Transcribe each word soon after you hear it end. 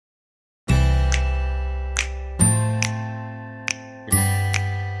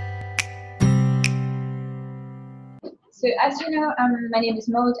So as you know, my name is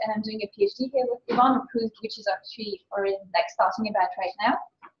Maude, and I'm doing a PhD here with Yvonne, which is actually already starting about right now.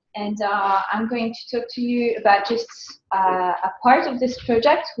 And I'm going to talk to you about just a part of this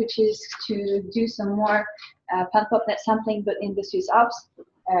project, which is to do some more plant net sampling, but in the Swiss Alps,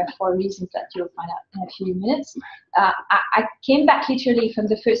 for reasons that you'll find out in a few minutes. I came back literally from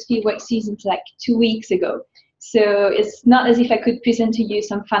the first fieldwork season like 2 weeks ago. So it's not as if I could present to you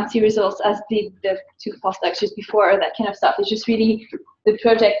some fancy results as did the two postdocs just before or that kind of stuff. It's just really the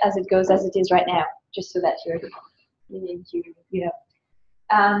project as it goes, as it is right now, just so that you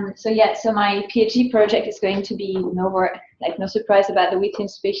know. So yeah, so my PhD project is going to be no surprise about the within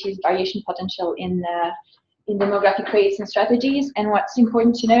species variation potential in demographic rates and strategies. And what's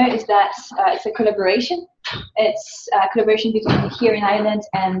important to know is that it's a collaboration. It's a collaboration between here in Ireland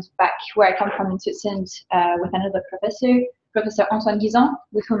and back where I come from in Switzerland with another professor, Professor Antoine Guizan,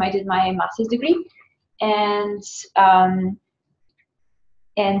 with whom I did my master's degree. And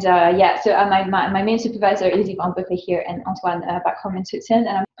yeah, so my main supervisor is Yvonne here and Antoine back home in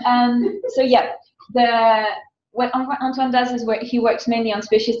Switzerland. And so yeah, what Antoine does is he works mainly on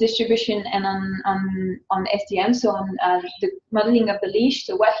species distribution and on SDM, so on the modeling of the leash.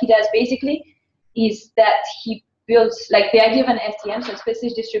 So what he does basically is that he builds, like, the idea of an SDM, so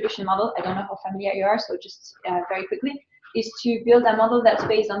species distribution model, I don't know how familiar you are, so just very quickly, is to build a model that's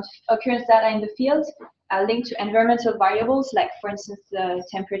based on occurrence data in the field, linked to environmental variables, like, for instance, the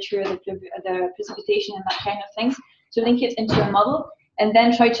temperature, the precipitation, and that kind of things. So link it into a model, and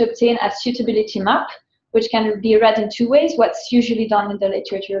then try to obtain a suitability map, which can be read in two ways. What's usually done in the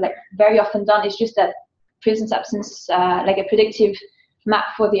literature, like very often done, is just that presence absence, like a predictive map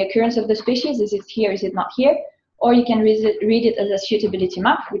for the occurrence of the species. Is it here, is it not here? Or you can read it as a suitability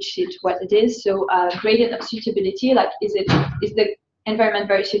map, which is what it is. So gradient of suitability, like is the environment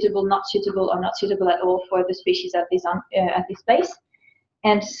very suitable, not suitable, or not suitable at all for the species at this place.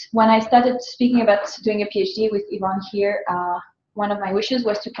 And when I started speaking about doing a PhD with Yvonne here, one of my wishes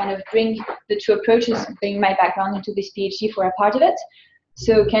was to kind of bring the two approaches, bring my background into this PhD for a part of it.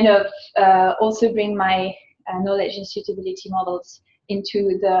 So kind of also bring my knowledge in suitability models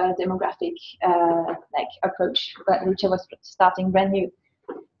into the demographic approach, which I was starting brand new.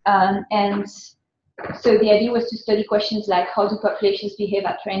 And so the idea was to study questions like how do populations behave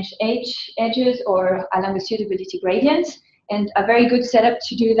at range edges or along the suitability gradient. And a very good setup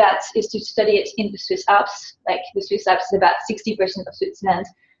to do that is to study it in the Swiss Alps. Like, the Swiss Alps is about 60% of Switzerland,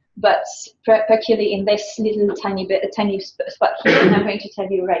 but particularly in this little tiny spot here. And I'm going to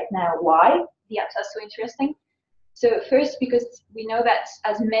tell you right now why the Alps are so interesting. So first, because we know that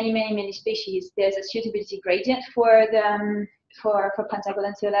as many species, there's a suitability gradient for the for Plantago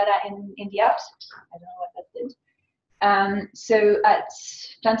lanceolata in the Alps. I don't know what that did. So at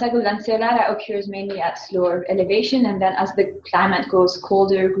Plantago lanceolata occurs mainly at lower elevation, and then as the climate goes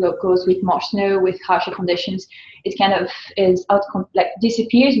colder, goes with more snow, with harsher conditions, it kind of is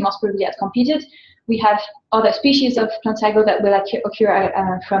disappears, most probably outcompeted. We have other species of Plantago that will occur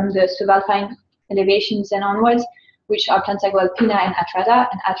from the subalpine elevations and onwards, which are Plantago alpina and atrata.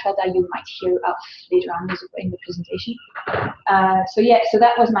 And atrata you might hear of later on in the presentation. So yeah, so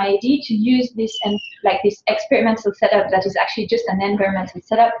that was my idea, to use this and this experimental setup that is actually just an environmental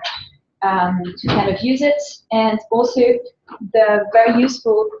setup to kind of use it. And also the very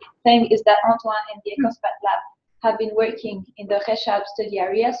useful thing is that Antoine and the EcoSpat lab have been working in the Reche Alps study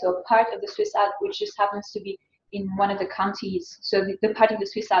area, so part of the Swiss Alps, which just happens to be in one of the counties. So the part of the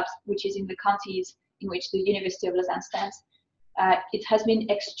Swiss Alps which is in the counties in which the University of Lausanne stands. It has been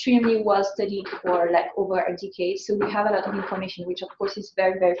extremely well studied for over a decade, so we have a lot of information, which of course is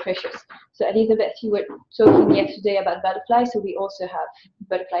very, very precious. So Elizabeth, you were talking yesterday about butterflies, so we also have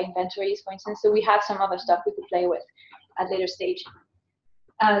butterfly inventories, for instance, so we have some other stuff we could play with at a later stage.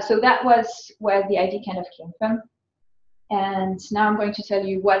 So that was where the idea kind of came from. And now I'm going to tell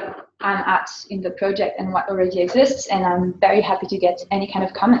you what I'm at in the project and what already exists. And I'm very happy to get any kind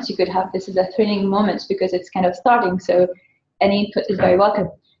of comments you could have. This is a thrilling moment because it's kind of starting, so any input is very welcome.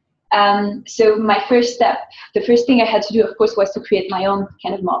 So my first step, the first thing I had to do, of course, was to create my own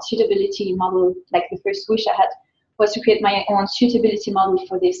kind of suitability model. Like, the first wish I had was to create my own suitability model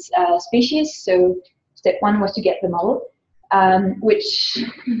for this species. So step one was to get the model. Which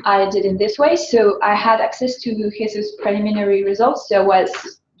I did in this way. So I had access to his preliminary results, so I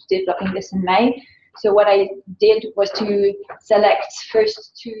was developing this in May. So what I did was to select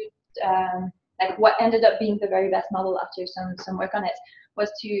first what ended up being the very best model after some work on it, was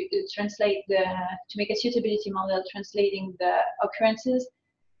to make a suitability model translating the occurrences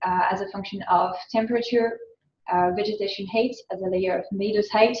as a function of temperature, vegetation height as a layer of meadows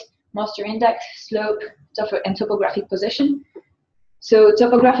height, moisture index, slope, and topographic position. So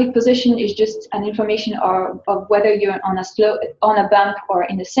topographic position is just an information of whether you're on a slope, on a bump, or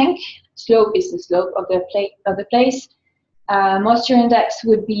in a sink. Slope is the slope of the place. Moisture index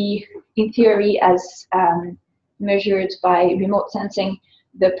would be, in theory, as measured by remote sensing,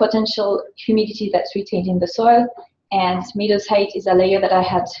 the potential humidity that's retained in the soil. And meadows height is a layer that I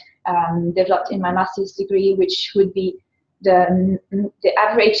had developed in my master's degree, which would be the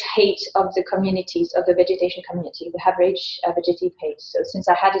average height of the communities, of the vegetation community, the average vegetative height. So since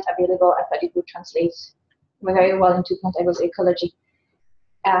I had it available, I thought it would translate very well into Plantago's ecology.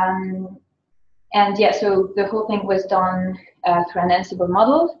 And yeah, so the whole thing was done through an Ansible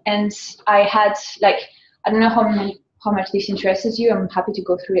model. And I had, like, I don't know how much this interests you. I'm happy to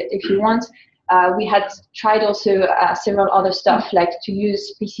go through it if you want. We had tried also several other stuff, like to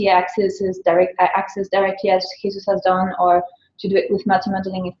use PCA access directly, as Jesus has done, or to do it with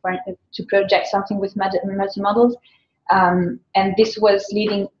multi-modeling, to project something with multi-models. And this was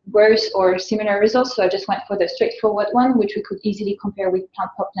leading worse or similar results, so I just went for the straightforward one, which we could easily compare with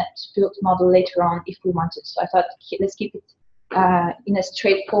PlantAlpRech built model later on if we wanted. So I thought, let's keep it in a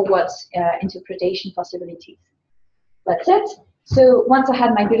straightforward interpretation possibilities. That's it. So once I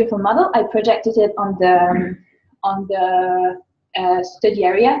had my beautiful model, I projected it on the study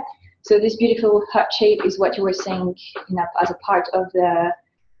area. So this beautiful heart shape is what you were saying, as a part of the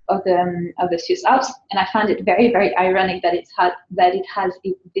Swiss Alps, and I found it very, very ironic that it has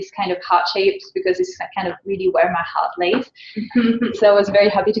this kind of heart shapes, because it's kind of really where my heart lays. So I was very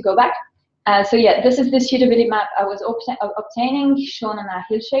happy to go back. So yeah, this is the suitability map I was obtaining, shown on a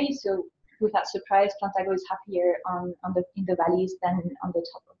hillshade. So without surprise, Plantago is happier in the valleys than on the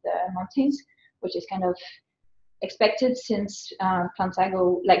top of the mountains, which is kind of expected, since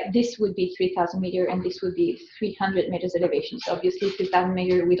Plantago, like, this would be 3,000 meters and this would be 300 meters elevation. So obviously 3,000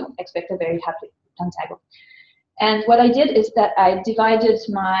 meters, we don't expect a very happy Plantago. And what I did is that I divided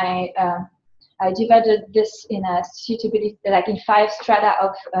this in a suitability, like in 5 strata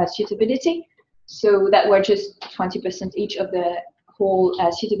of suitability. So that were just 20% each of the whole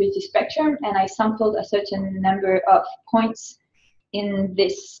suitability spectrum, and I sampled a certain number of points in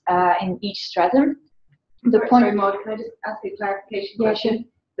this in each stratum. Sorry, Maude, can I just ask a clarification question?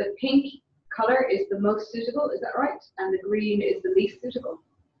 Sure. The pink color is the most suitable, is that right? And the green is the least suitable?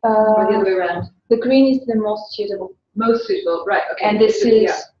 Or the other way around? The green is the most suitable. Most suitable, right, okay. And this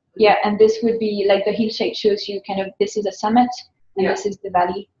is, and this would be, like, the hillshade shows you kind of, this is a summit, and this is the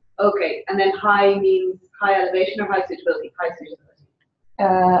valley. Okay, and then high means high elevation or high suitability? High suitability.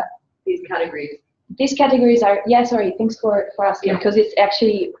 These categories. These categories are, sorry, thanks for asking, because it's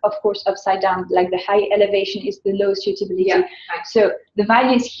actually, of course, upside down. Like, the high elevation is the low suitability. Yeah, so the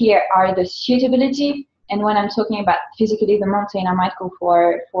values here are the suitability, and when I'm talking about physically the mountain, I might go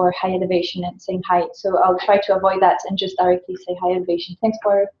for high elevation and saying height. So I'll try to avoid that and just directly say high elevation. Thanks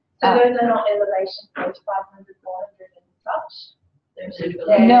for... So those are not elevation for 500, 400 and such?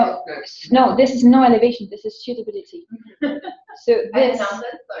 No, this is no elevation, this is suitability. So this...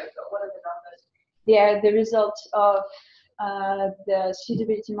 numbers? Sorry, what are the numbers? They are the result of the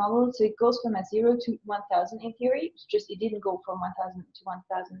suitability model. So it goes from a 0 to 1,000 in theory. It's just it didn't go from 1,000 to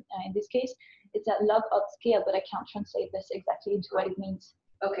 1,000 in this case. It's a log odd scale, but I can't translate this exactly into what it means.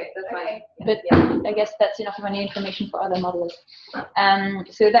 Okay, that's fine. But I guess that's enough of any information for other models.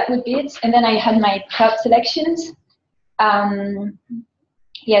 So that would be it. And then I had my crowd selections.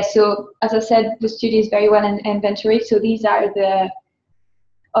 So as I said, the study is very well inventoried. So these are the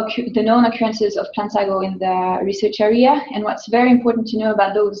known occurrences of Plantago in the research area. And what's very important to know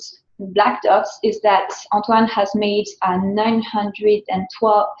about those black dots is that Antoine has made a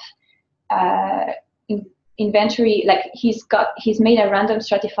 912 inventory. Like, he's made a random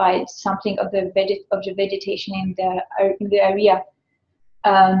stratified sampling of the vegetation in the area,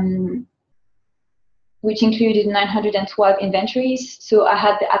 which included 912 inventories. So I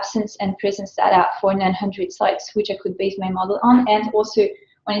had the absence and presence data for 900 sites, which I could base my model on. And also,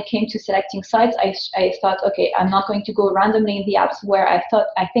 when it came to selecting sites, I thought, okay, I'm not going to go randomly in the Alps where I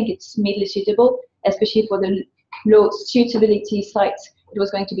think it's mainly suitable, especially for the low suitability sites. It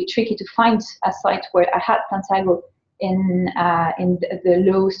was going to be tricky to find a site where I had Plantago in the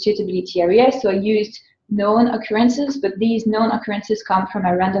low suitability area. So I used known occurrences, but these known occurrences come from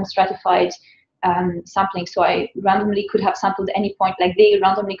a random stratified sampling. So I randomly could have sampled any point, like they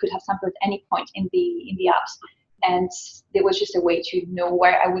randomly could have sampled any point in the Alps. And there was just a way to know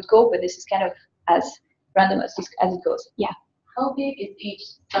where I would go, but this is kind of as random as it goes. Yeah. How big is each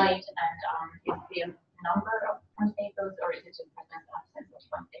site, and is the number of Plantagos, or is it just present absence of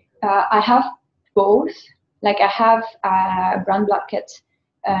Plantagos? I have both. Like, I have a brown bucket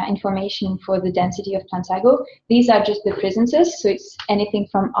information for the density of Plantago. These are just the presences, so it's anything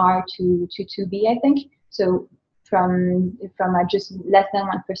from R to 2B, I think. So from just less than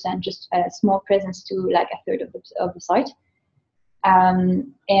 1%, just a small presence, to like a third of the site.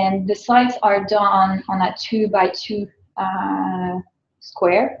 And the sites are done on a 2 by 2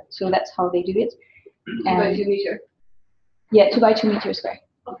 square, so that's how they do it. 2 by 2 meter. Yeah, 2 by 2 meter square.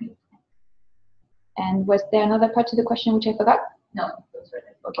 Okay. And was there another part to the question which I forgot? No, that's right.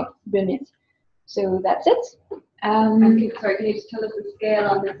 Okay, brilliant. So that's it. Sorry, can you just tell us the scale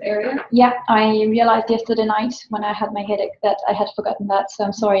on this area? Yeah, I realized yesterday night when I had my headache that I had forgotten that, so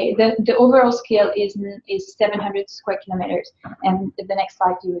I'm sorry. The overall scale is 700 square kilometers, and the next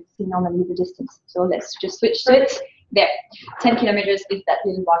slide you would see normally the distance. So let's just switch to it. There, 10 kilometers is that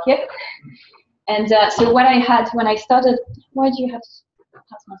little bar here. And so what I had when I started, why do you have to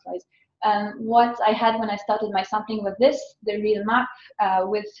pass my slides? What I had when I started my sampling was this, the real map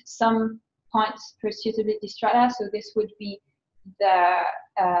with some points per suitability strata. So this would be the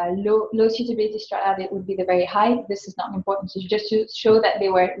low suitability strata, that would be the very high. This is not important, so just to show that they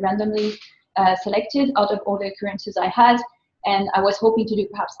were randomly selected out of all the occurrences I had. And I was hoping to do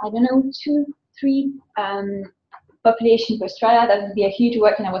perhaps, I don't know, 2, 3 population per strata. That would be a huge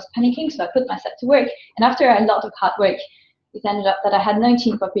work, and I was panicking, so I put myself to work. And after a lot of hard work, it ended up that I had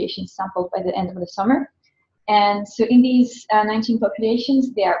 19 populations sampled by the end of the summer. And so in these 19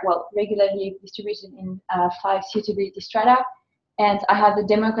 populations, they are, well, regularly distributed in 5 suitability strata. And I have the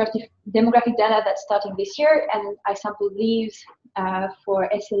demographic data that's starting this year, and I sampled leaves for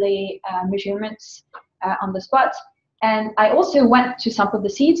SLA measurements on the spot. And I also went to sample the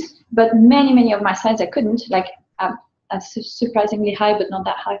seeds, but many of my sites I couldn't, like a surprisingly high, but not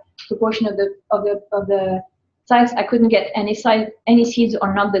that high proportion of the sites. I couldn't get any seeds,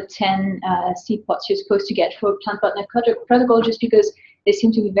 or not the 10 seed pots you're supposed to get for plant partner protocol, just because they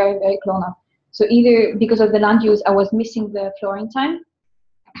seem to be very clonal. So either because of the land use, I was missing the flowering time,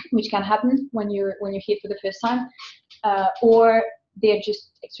 which can happen when you're here for the first time, or they're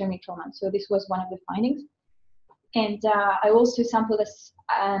just extremely clonal. So this was one of the findings. And I also sampled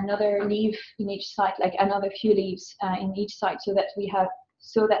another leaf in each site, like another few leaves in each site, so that we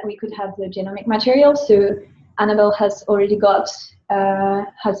could have the genomic material. So Annabelle has already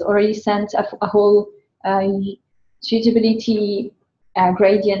sent a whole suitability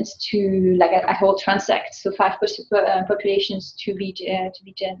gradient to like a whole transect, so 5 populations to the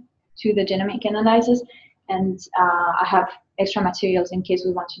genomic analysis, and I have extra materials in case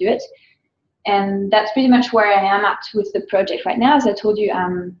we want to do it. And that's pretty much where I am at with the project right now. As I told you,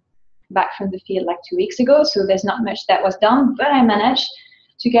 I'm back from the field like 2 weeks ago, so there's not much that was done, but I managed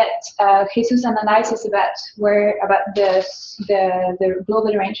to get Jesus' analysis about the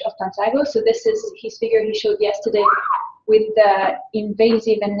global range of Plantago. So this is his figure he showed yesterday with the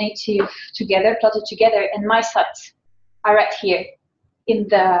invasive and native together, plotted together, and my sites are right here in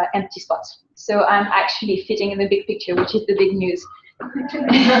the empty spots. So I'm actually fitting in the big picture, which is the big news.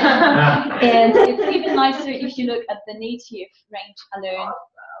 And it's even nicer if you look at the native range alone,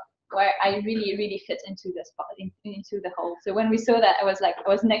 where I really fit into the spot, into the hole. So when we saw that, I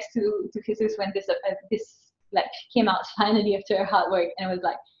was next to Jesus when this like came out finally after hard work, and I was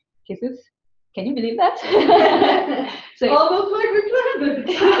like, Jesus, can you believe that? So almost like we planned it.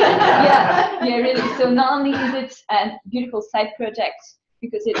 yeah, really. So not only is it a beautiful side project,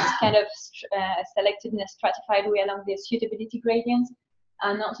 because it's kind of selected in a stratified way along the suitability gradients,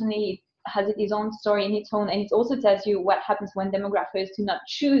 and not only has it its own story in its own, and it also tells you what happens when demographers do not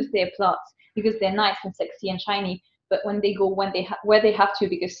choose their plots because they're nice and sexy and shiny, but when they go where they have to,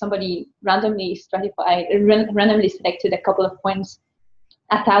 because somebody randomly selected a couple of points,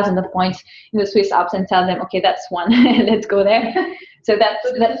 1,000 of points in the Swiss Alps, and tell them, okay, that's one, let's go there. So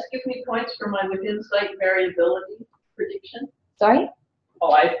does this give me points for my within site variability prediction? Sorry?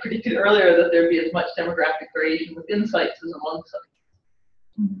 Oh, I predicted earlier that there'd be as much demographic variation within sites as among sites.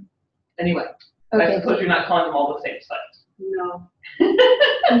 Mm-hmm. Anyway, okay. I suppose you're not calling them all the same sites. No.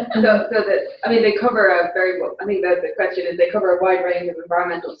 They cover a I think the question is, they cover a wide range of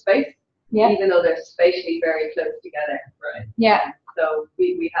environmental space, even though they're spatially very close together. Right. Yeah. So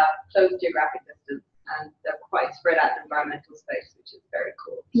we have close geographic distance, and they're quite spread out in environmental space, which is very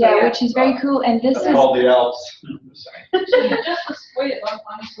cool. Yeah, which is very cool. And this is all the Alps. Sorry. Just the squares,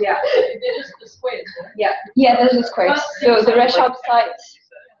 honestly. Yeah. They're just the squares. Right? Yeah, those are squares. So the Reshop site.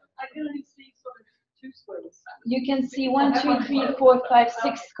 I can only see sort of 2 squares. You can see 1, 2, 3, 4, 5,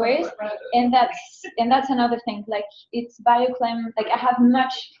 6 squares, and that's another thing. Like, it's bioclim. Like, I have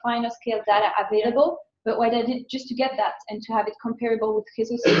much finer scale data available, but what I did just to get that and to have it comparable with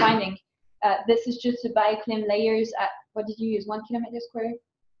Jesus' finding, this is just the bioclim layers at, what did you use, 1 kilometer square?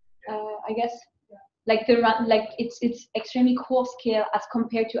 I guess. Like it's extremely coarse scale as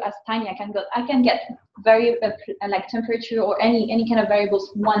compared to as tiny. I can get very like temperature or any kind of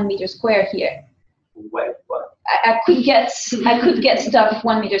variables 1 meter square here. Wait, what? I could get stuff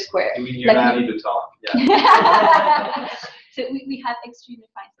 1 meter square. You mean you're not need to talk? Yeah. So we have extremely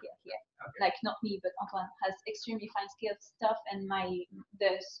fine scale here. Okay. Like not me, but Antoine has extremely fine scale stuff, and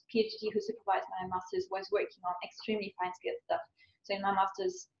the PhD who supervised my master's was working on extremely fine scale stuff. So in my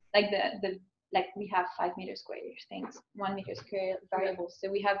master's, like like we have 5 meter square things, 1 meter square variables.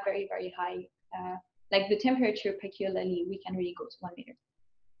 So we have very, very high, like the temperature particularly, we can really go to 1 meter.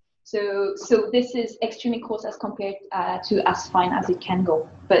 So this is extremely coarse as compared to as fine as it can go.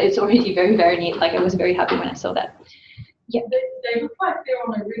 But it's already very, very neat. Like I was very happy when I saw that. Yeah. They look like they're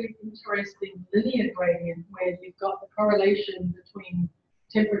on a really interesting linear gradient where you've got the correlation between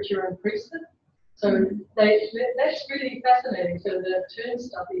temperature and precip. So that's really fascinating. So the TURN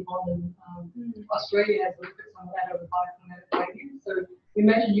study on Australia has looked at some of that over bioclimatic gradient. So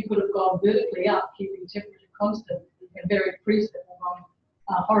imagine you could have gone vertically up, keeping temperature constant, and varied precip, or gone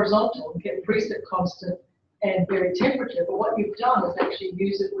horizontal and kept precip constant and varied temperature. But what you've done is actually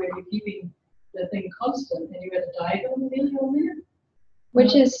use it where you're keeping the thing constant, and you had a diagonal nearly on there.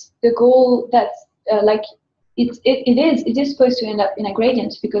 Which is the goal that's like. It is supposed to end up in a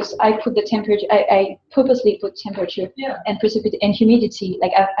gradient because I put the temperature. I purposely put temperature and precipitation and humidity,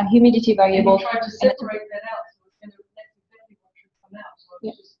 like a humidity variable. And you tried to separate that out, so it's going to that's exactly what should come out. So I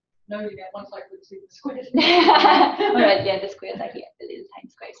was just noting that once I could see the squares. All right, the squares are here, the little tiny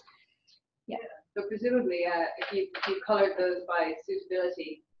squares. Yeah. So presumably, if you colored those by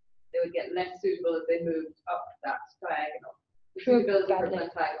suitability, they would get less suitable if they moved up that diagonal. The suitability for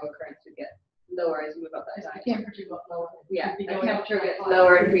Plantago occurrence would get lower as you move up that diagonal. The temperature got lower. Yeah, the temperature gets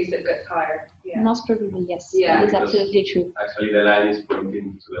lower and precip gets higher. Yeah. Most probably, yes. Yeah, that is absolutely true. Actually, the line is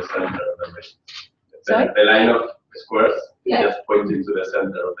pointing to the center of the mesh. Sorry? The line of squares is just pointing to the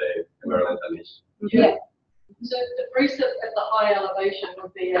center of the environmental niche. Yeah. So the precip at the high elevation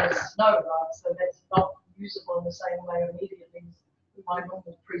would be as snow, right? So that's not usable in the same way immediately as my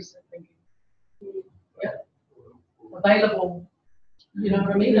normal precip thinking. Yeah. Available. You know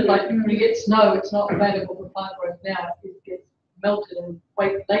what I mean? Like when you get snow, it's not available for plant growth now. It gets melted and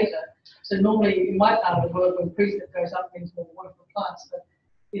wait later. So normally in my part of the world, when precip goes up, things more water for plants. But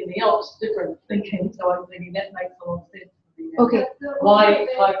in the Alps, different thinking. So I'm thinking that makes a lot of sense. Okay. Why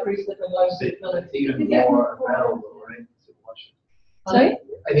high precip and low suitability? It's even more available, right? Sorry?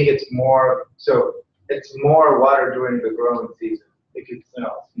 I think it's more, so it's more water during the growing season. If it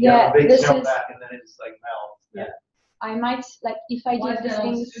snows. You have a big snowpack and then it just like melts. Yeah. I might, like, if I did these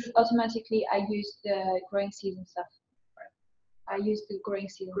things automatically, I use the growing season stuff. I use the growing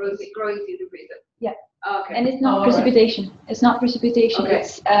season. Growing season precip. Yeah. Okay. And it's not precipitation. Right. It's not precipitation. Okay.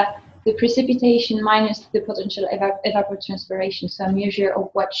 It's the precipitation minus the potential evapotranspiration. So a measure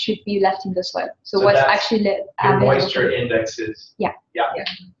of what should be left in the soil. So what's actually your moisture indexes. Yeah. Yeah.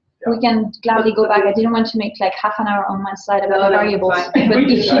 We can gladly go back. I didn't want to make like half an hour on one slide about the variables.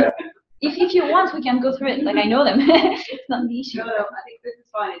 But if you want, we can go through it. Like I know them. It's not the issue. No, I think this is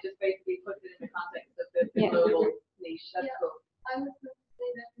fine. It just basically puts it in the context of the global niche. That's cool. I was going to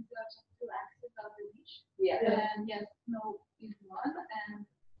say that in terms of two axes of the niche. Yeah. And yes, no is one, and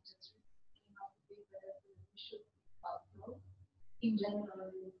just came up with the should outflow. In general,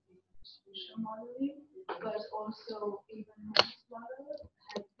 the distribution modeling, but also even this model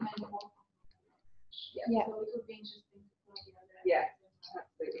has many more. Yeah. So it would be interesting to know the other. Yeah.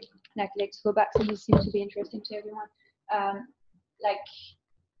 Absolutely. Like, let's go back. So this seems to be interesting to everyone. Like,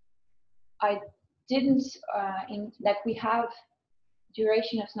 I didn't we have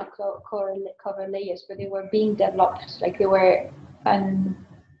duration of snow cover layers, but they were being developed. Like they were they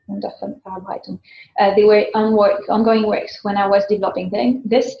were ongoing works when I was developing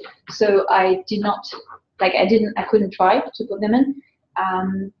this. So I did not I couldn't try to put them in.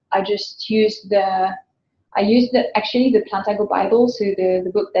 I just used the Plantago Bible, so the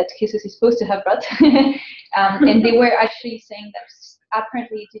book that Jesus is supposed to have brought, and they were actually saying that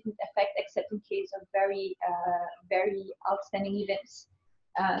apparently it didn't affect except in case of very outstanding events.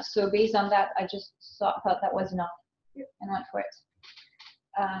 So based on that, I just thought that was enough and went for it.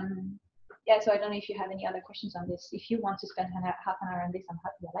 Yeah, so I don't know if you have any other questions on this. If you want to spend half an hour on this, I'm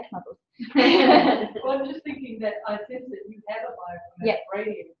happy. I like my book. Well, I'm just thinking that I sense that you have a bioclimatic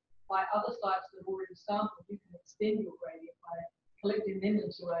gradient. By other sites that have already sampled, you can extend your gradient by collecting them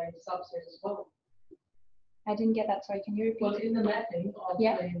into a subset as well. I didn't get that. Sorry, can you repeat? Well, in the mapping of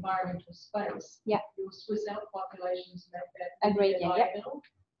the environmental space, your Swiss Alp populations make that a gradient. diagonal.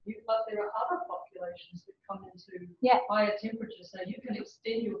 But there are other populations that come into higher temperature, so you can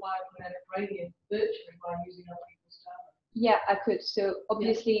extend your bioclimatic gradient virtually by using other people's data. Yeah, I could. So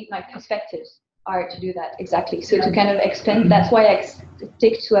obviously my perspectives are to do that, exactly. So to kind of explain, that's why I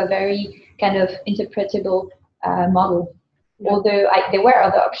stick to a very kind of interpretable model. Although there were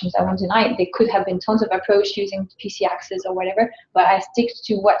other options, I won't deny, there could have been tons of approach using PC axis or whatever, but I stick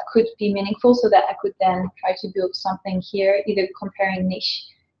to what could be meaningful so that I could then try to build something here, either comparing niche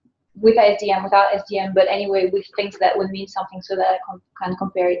with SDM, without SDM, but anyway with things that would mean something so that I can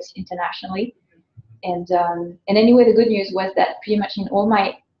compare it internationally. And anyway, the good news was that pretty much in all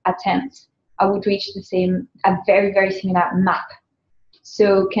my attempts, I would reach a very, very similar map.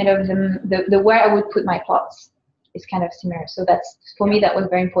 So kind of the where I would put my plots is kind of similar. So that's, for me, that was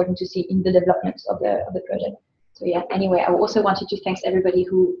very important to see in the development of the project. So yeah, anyway, I also wanted to thank everybody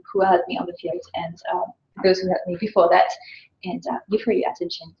who helped me on the field and those who helped me before that. And give for your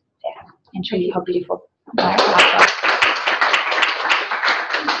attention there. And show you how beautiful. But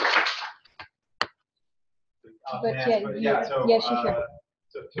yeah, sure.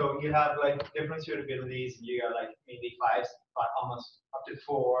 So you have like different suitabilities. You got like maybe almost up to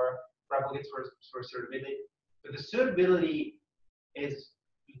 4 replicates for suitability. But the suitability is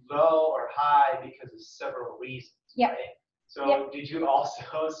low or high because of several reasons. Yeah. Right? So did you also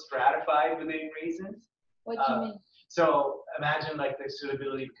stratify within reasons? What do you mean? So imagine like the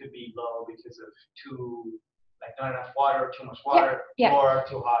suitability could be low because of not enough water, too much water, or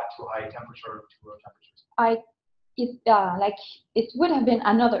too hot, too high temperature, too low temperatures. It would have been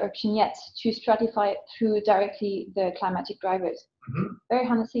another option yet to stratify through directly the climatic drivers. Very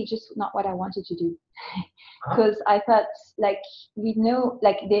honestly, just not what I wanted to do, because I thought we know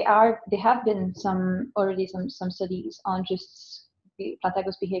there have been some studies on just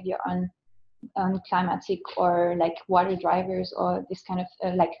Plantago's behavior on climatic or water drivers or this kind of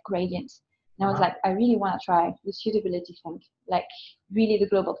gradients. And I was like, I really want to try the suitability thing, really the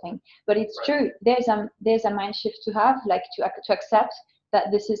global thing. But it's true, there's a mind shift to have, to accept that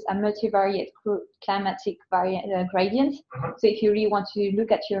this is a multivariate climatic gradient. So if you really want to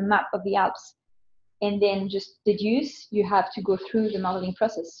look at your map of the Alps and then just deduce, you have to go through the modeling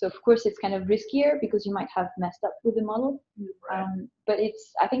process. So of course it's kind of riskier because you might have messed up with the model. But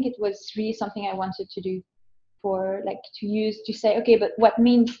I think it was really something I wanted to do for to say, okay, but what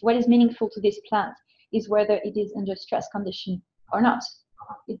is meaningful to this plant is whether it is under stress condition or not.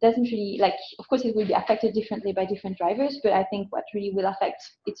 It doesn't really of course it will be affected differently by different drivers, but I think what really will affect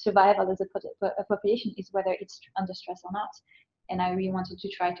its survival as a population is whether it's under stress or not. And I really wanted to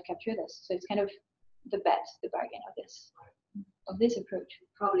try to capture this. So it's kind of the bargain of this approach.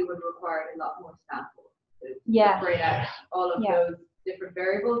 Probably would require a lot more samples to separate out all of those different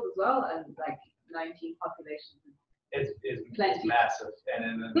variables as well, and 19 populations. It's massive.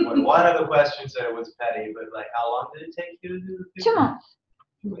 And then one of the questions that was petty, but how long did it take you to do the 2 months.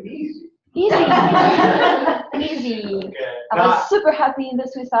 Easy. Easy. Okay. I was super happy in the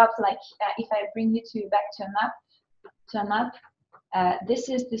Swiss Alps. If I bring you back to a map, this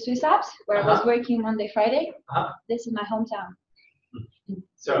is the Swiss Alps where I was working Monday, Friday. This is my hometown.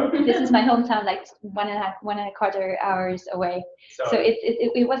 So this is my hometown, 1.25 hours away. So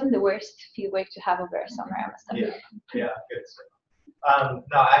it wasn't the worst field work to have over summer, I must admit. Yeah, good.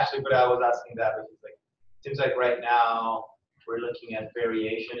 No, actually, but I was asking that because it seems like right now we're looking at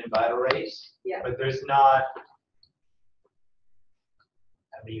variation in vital rates, but there's not.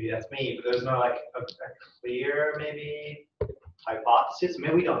 Maybe that's me, but there's not a clear maybe hypothesis.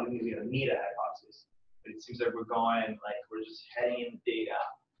 Maybe we don't need a hypothesis. But it seems like we're we're just heading in data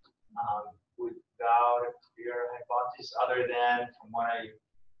without a clear hypothesis, other than from what I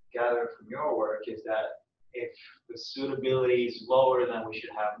gather from your work is that if the suitability is lower, then we should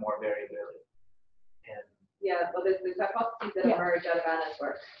have more variability. And well, there's hypotheses that emerge out of Anna's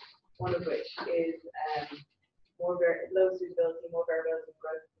work, one of which is low suitability, more variability in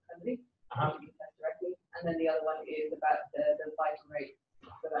growth dependently, you can test directly, and then the other one is about the vital rate.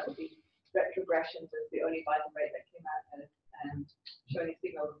 So that would be retrogressions as the only vital rate that came out as showing a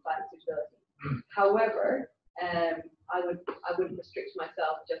signal of plant suitability. However, I wouldn't restrict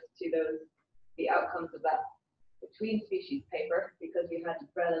myself just to the outcomes of that between species paper, because we had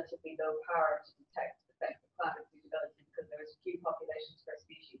relatively low power to detect effects of climate suitability because there was few populations per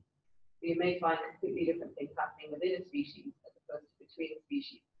species. So you may find completely different things happening within a species as opposed to between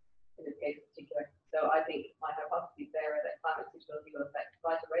species in this case in particular. So I think my hypotheses there are that climate suitability will affect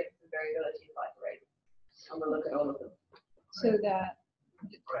vital rates and variability in vital rates. And we'll look at all of them. So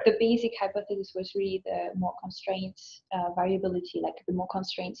the basic hypothesis was really the more constrained variability, the more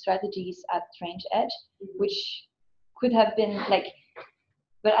constrained strategies at range edge, which could have been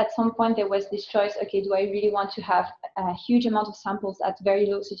But at some point there was this choice, okay, do I really want to have a huge amount of samples at very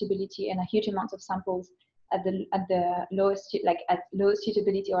low suitability and a huge amount of samples at the lowest, like at lowest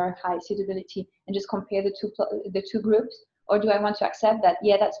suitability or high suitability, and just compare the two groups? Or do I want to accept that,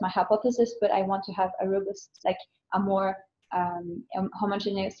 yeah, that's my hypothesis, but I want to have a robust, like a more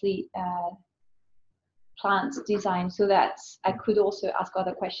homogeneously plant design, so that I could also ask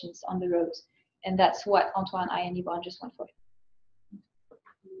other questions on the road. And that's what Antoine, I, and Yvonne just went for.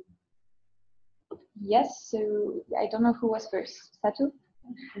 Yes, so I don't know who was first. Satu?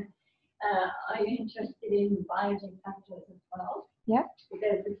 I'm interested in binding factors as well. Yeah.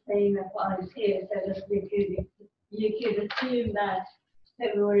 Because the same applies here, so that you could assume that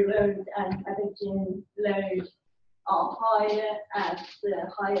February load and pathogen load are higher at the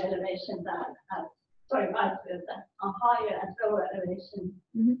higher elevation than at, sorry, vice versa, are higher at lower elevation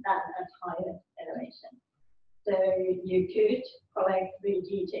than at higher elevation. So you could collect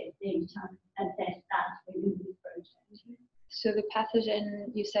VG data and test that within this project. So the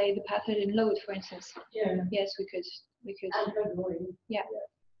pathogen, you say the pathogen load, for instance? Yeah. Yes, we could. And February. Yeah.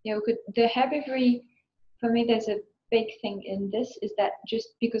 Yeah, we could. The herbivory, for me, there's a big thing in this, is that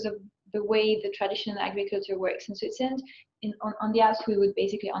just because of the way the traditional agriculture works in Switzerland, on the Alps, we would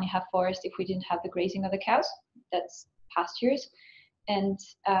basically only have forest if we didn't have the grazing of the cows. That's pastures. And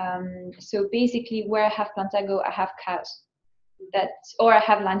so basically where I have Plantago, I have cows. Or I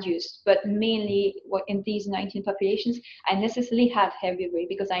have land use, but mainly in these 19 populations, I necessarily have herbivory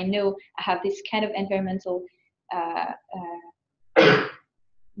because I know I have this kind of environmental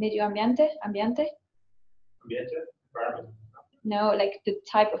medio ambiente? No, like the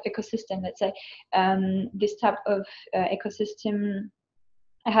type of ecosystem, let's say, this type of ecosystem.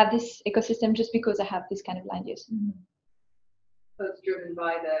 I have this ecosystem just because I have this kind of land use. So it's driven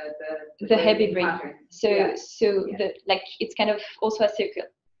by the herbivory. So yeah. The like it's kind of also a circle.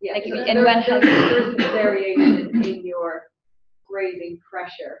 Yeah. Like so there's variation in your grazing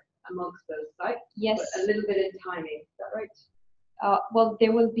pressure amongst those sites. Yes. But a little bit in timing. Is that right? Well,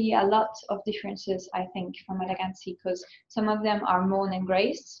 there will be a lot of differences, I think, from what I can see, because some of them are mown and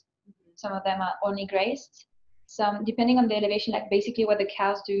grazed, some of them are only grazed. Some, depending on the elevation, like basically what the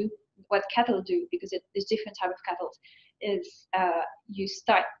cows do, what cattle do, because there's different type of cattle, is you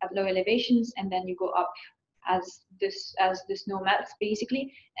start at low elevations and then you go up as the snow melts,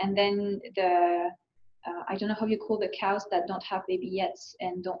 basically, and then the I don't know how you call the cows that don't have baby yet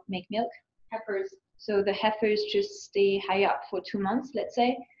and don't make milk. Heifers. So the heifers just stay high up for 2 months, let's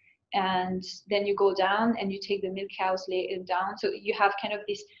say, and then you go down and you take the milk cows down. So you have kind of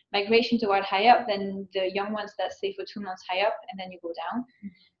this migration toward high up, then the young ones that stay for 2 months high up, and then you go down.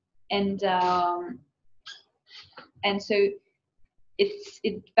 And so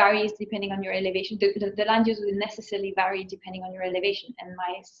it varies depending on your elevation. The land use will necessarily vary depending on your elevation, and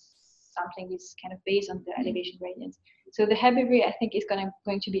my sampling is kind of based on the elevation gradients. So the herbivory, I think, is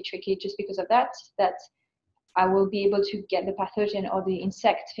going to be tricky just because of that I will be able to get the pathogen or the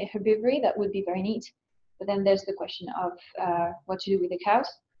insect herbivory. That would be very neat. But then there's the question of what to do with the cows.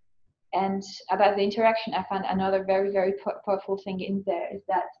 And about the interaction, I found another very, very powerful thing in there is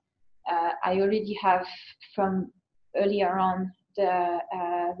that I already have from earlier on the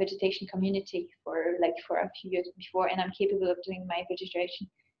vegetation community for a few years before, and I'm capable of doing my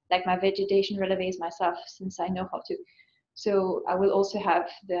vegetation relevays myself since I know how to. So I will also have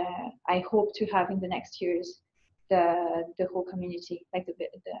I hope to have in the next years the whole community, like the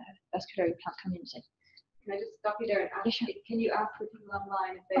vasculary plant community. Can I just stop you there and ask? Yeah, sure. Can you ask for people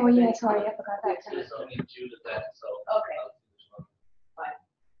online if they? Oh yeah, sorry, I forgot that. It's only Judith then, so. Okay. Fine.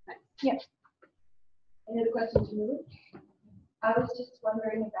 Thanks. Yeah. Any other questions from the room? I was just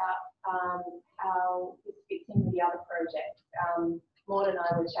wondering about how this fits in with the other project. Maude and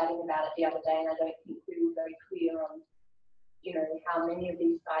I were chatting about it the other day, and I don't think we were very clear on, how many of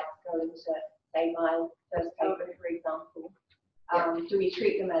these sites go into, say, my first paper, for example. Do we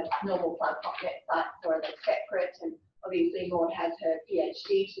treat them as normal PlantAlpRech sites, or are they separate? And obviously, Maude has her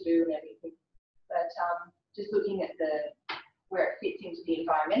PhD to do and everything. But just looking at where it fits into the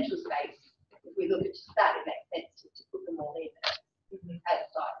environmental space, if we look at just that, it makes sense to put them all in as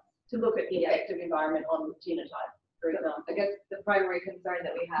sites, to look at the effect of environment on genotype, for example. I guess the primary concern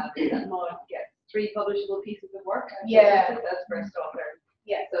that we have is that Maude gets 3 publishable pieces of work. Yeah. As first author.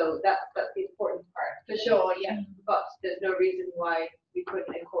 Yeah. So that's the important part. For sure, yeah. But there's no reason why we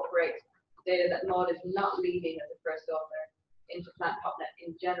couldn't incorporate data that Maude is not leading as a first author into PlantAlpRech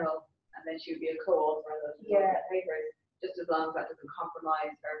in general, and then she would be a co-author on those papers, just as long as that doesn't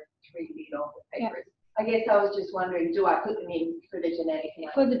compromise her 3 lead author papers. Yeah. I guess I was just wondering, do I put them in for the genetic?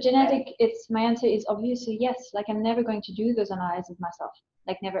 For the genetic, my answer is obviously yes. Like I'm never going to do those analyses myself.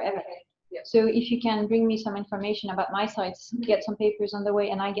 like never ever. Okay. Yeah. So if you can bring me some information about my sites, get some papers on the way,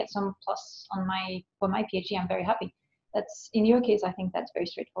 and I get some plus on for my PhD, I'm very happy. That's in your case, I think that's very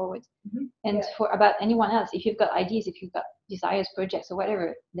straightforward. And for about anyone else, if you've got ideas, if you've got desires, projects, or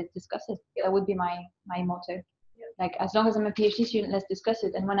whatever, let's discuss it. That would be my motto. Like, as long as I'm a PhD student, let's discuss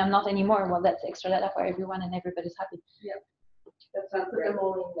it. And when I'm not anymore, well, that's extra data for everyone, and everybody's happy. That sounds put them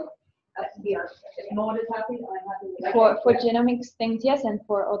all in the. If Maude is happy, I'm happy. For genomics things, yes, and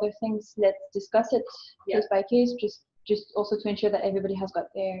for other things, let's discuss it case by case. Just also to ensure that everybody has got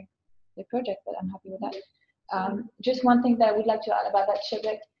their project. But I'm happy with that. Just one thing that I would like to add about that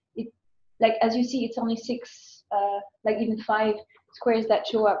subject. Like, as you see, it's only 6, like even 5 squares that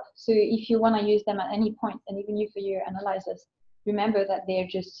show up. So if you want to use them at any point, and even you for your analyzers, remember that they're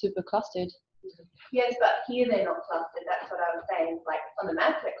just super clustered. Yes, but here they're not clustered. That's what I was saying. Like on the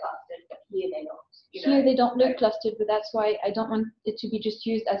map they're clustered, but here they're not. Here they don't look clustered, but that's why I don't want it to be just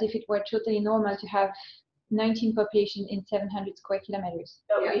used as if it were totally normal to have 19 population in 700 square kilometers.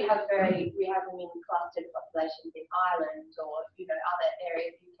 But we have them in clustered populations in Ireland or other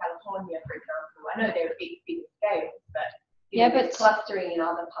areas in California, for example. I know they're big scales, but there's clustering in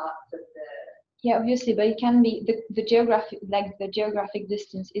other parts of the. Yeah, obviously, but it can be the geographic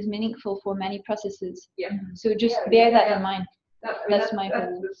distance is meaningful for many processes. Yeah. So just bear that in mind. That's the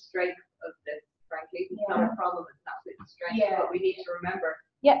strength of this, frankly. It's not a problem, it's an absolute strength, but we need to remember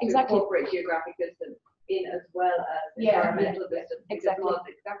to incorporate geographic distance in as well as environmental distance. Exactly. Because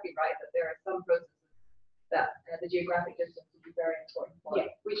it's exactly right that there are some processes that the geographic distance will be very important for.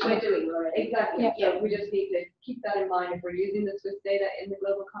 Which we're doing already. Exactly. So we just need to keep that in mind if we're using the Swiss data in the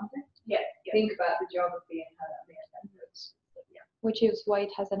global context. Think about the geography and how that may affect it. Which is why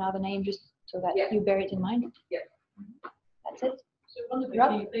it has another name, just so that you bear it in mind. That's it. So one of the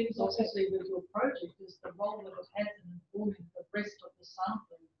key things, obviously, with your project is the role that it has in informing the rest of the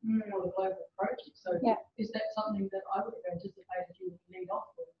sampling for the global project. So is that something that I would have anticipated you would lead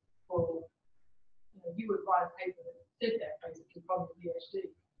off with, or you would write a paper that said that basically from the PhD.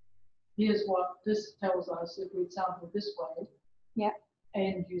 Here's what this tells us if we sample this way,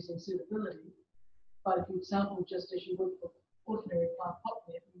 and using suitability. But if you sample just as you would for ordinary plant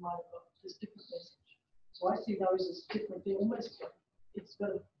PopNet, you might have got this different message. So I see those as different. They're almost, it's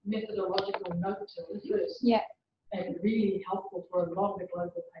got a methodological note to it first. And really helpful for a lot of the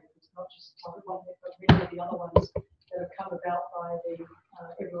global papers, not just PopNet, but many of the other ones that have come about by the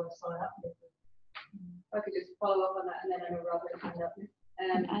everyone sign up method. I could just follow up on that, and then I know Rob will hand up.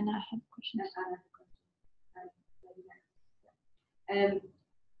 And Anna has a question.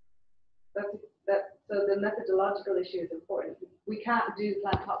 So the methodological issue is important. We can't do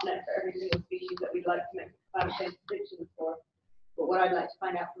PlantAlpRech for every single species that we'd like to make climate change predictions for. But what I'd like to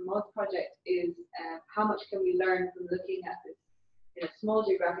find out from Maude's project is how much can we learn from looking at this in a small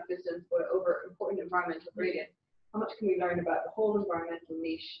geographic distance but over important environmental gradients. How much can we learn about the whole environmental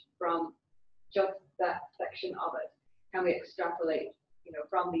niche from just that section of it? Can we extrapolate,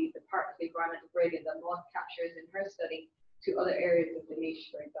 from the part of the environmental gradient that Maude captures in her study to other areas of the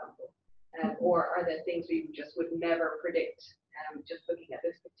niche, for example? Or are there things we just would never predict just looking at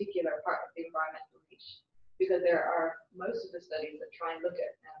this particular part of the environmental niche? Because there are most of the studies that try and look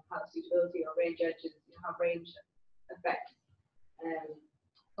at how suitability or range edges, how range affects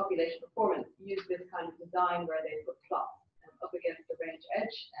population performance, use this kind of design where they put plots up against the range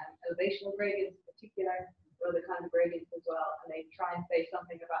edge, elevational gradients in particular, or other kinds of gradients as well, and they try and say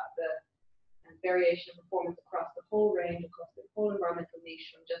something about the variation of performance across the whole range, across the whole environmental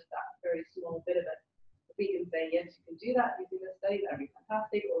niche from just that very small bit of it. If we can say, yes, you can do that using this study, that would be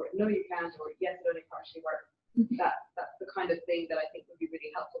fantastic, or no, you can't, or yes, it only partially works. That's the kind of thing that I think would be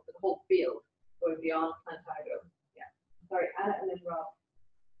really helpful for the whole field, going beyond Plantago. Sorry, Anna and then Rob.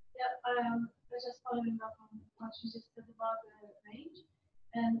 I was just following up on what you just said about the range.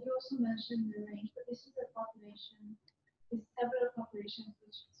 And you also mentioned the range, but this is a population, it's several populations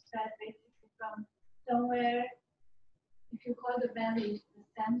which spread basically from somewhere, if you call the valley the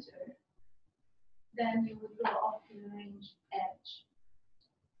center, then you would go off to the range edge.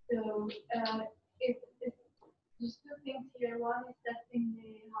 So there's two things here. One is testing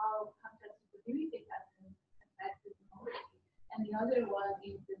how context suitability patterns affect the technology, and the other one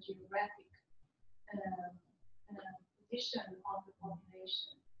is the geographic position of the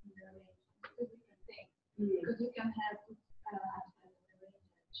population in the range. Two different things. Because you can have aspects of the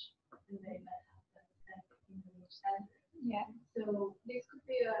range edge, and they might have that in the range center. So this could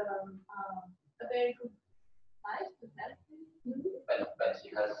be a very good size to test. But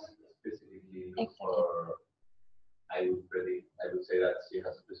she has specifically looked for. I would say that she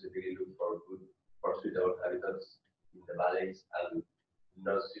has specifically looked for suitable habitats in the valleys and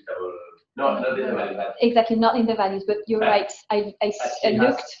suitable. Not in the value, but exactly, not in the values, but you're right. I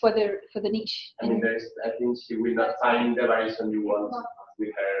looked for the niche. I mean, I think she will not find the variation you want with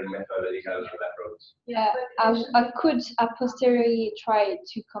her methodological approach. Yeah, I could a posteriori try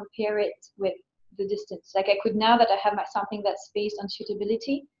to compare it with the distance. Like I could, now that I have something that's based on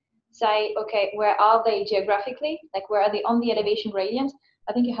suitability, say, okay, where are they geographically? Like where are they on the elevation gradient?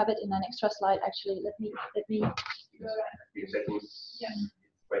 I think you have it in an extra slide actually. Let me. I think it's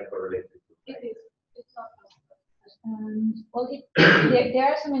quite correlated. It is. It's not. Well, there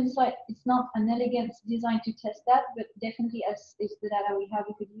are some insight. It's not an elegant design to test that, but definitely as is the data we have,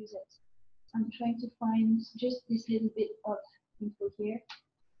 we could use it. I'm trying to find just this little bit of info here.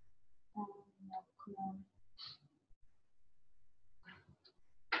 No, come on.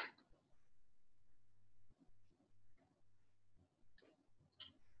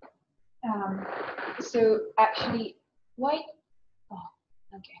 So actually, why? Oh,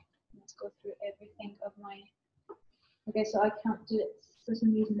 okay. Let's go through everything of my. Okay, so I can't do it for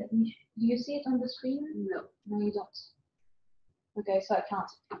some reason. Do you see it on the screen? No. No, you don't. Okay, so I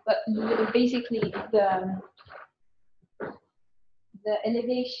can't. But basically, the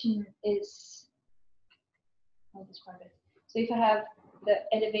elevation is. I'll describe it. So if I have the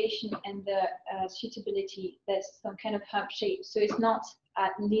elevation and the suitability, there's some kind of hump shape. So it's not a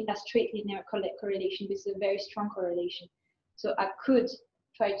straight linear correlation. This is a very strong correlation. So I could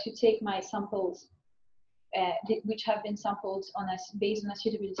try to take my samples, which have been sampled on based on a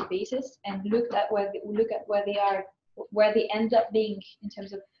suitability basis, and look at where they are, where they end up being in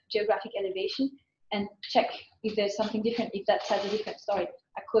terms of geographic elevation, and check if there's something different, if that has a different story.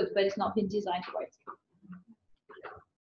 I could, but it's not been designed for it.